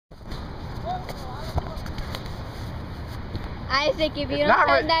Isaac, if you don't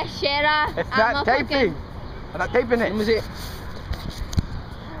turn that shit off, It's I'm not taping. I'm not taping it. Let me see it.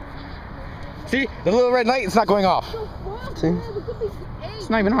 See? The little red light, it's not going off. See? It's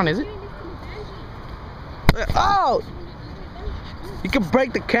not even on, is it? Oh! You can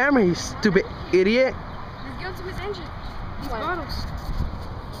break the camera, you stupid idiot. Let's give him to his engine. These bottles.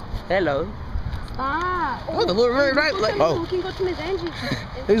 Hello. Stop. Oh, the little red light. Oh. We can go to his engine.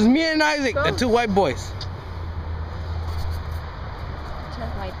 It was me and Isaac, the two white boys.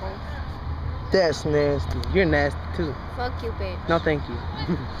 Just white boy. That's nasty. You're nasty too. Fuck you, bitch. No, thank you.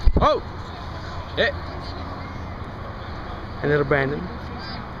 Oh! Yeah. And little Brandon.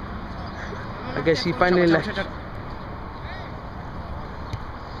 I guess she finally left.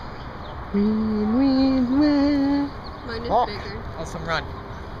 Mine is bigger. Awesome run.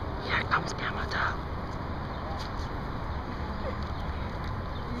 Here comes Yamato.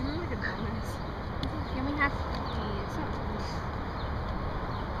 Look at that mess. Can we have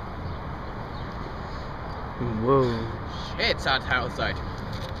Whoa. It's hot outside.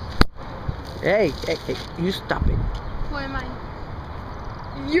 Hey, you stop it. Who am I?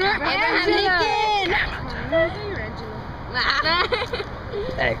 You're Angela. Lincoln. You're Angela.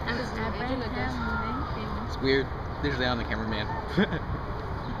 Hey. I'm just Angela does. It's weird. Usually I'm the cameraman.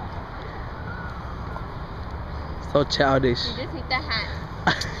 So childish. You just need the hat.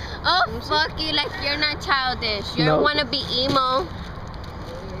 Oh, fuck you, like you're not childish. You No. wanna be emo.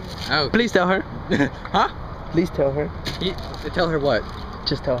 Oh. Please tell her. Huh? Please tell her. To tell her what?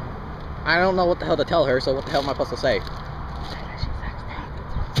 Just tell her. I don't know what the hell to tell her, so what the hell am I supposed to say?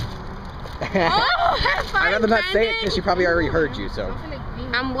 I'd rather not say it because she probably already heard you, so.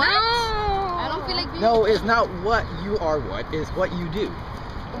 I'm what? I don't feel like being. No, it's not what you are what, it's what you do.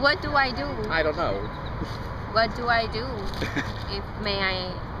 What do I do? I don't know. What do I do? If may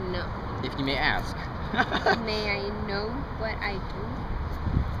I know? If you may ask. May I know what I do?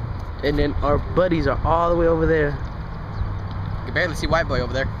 And then our buddies are all the way over there. You can barely see white boy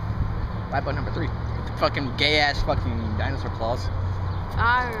over there. White boy number 3. With the fucking gay ass fucking dinosaur claws.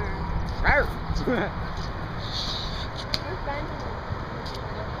 Arr. Rawr.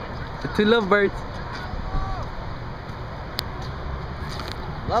 The two lovebirds.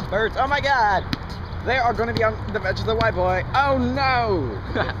 Lovebirds. Oh my god. They are going to be on the edge of the white boy. Oh no.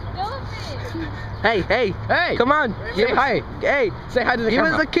 Hey, Hey. come on. Say hi. Hey, Say hi to the give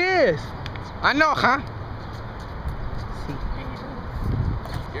camera. us a kiss. I know, huh?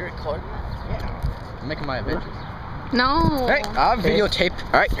 You're recording? Yeah. I'm making my adventures. No. Hey, I'll videotape.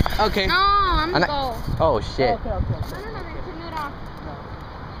 Alright. Okay. No, I'm I'm go. Oh shit. No, turn it off.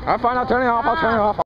 Alright, fine, I'll turn it off.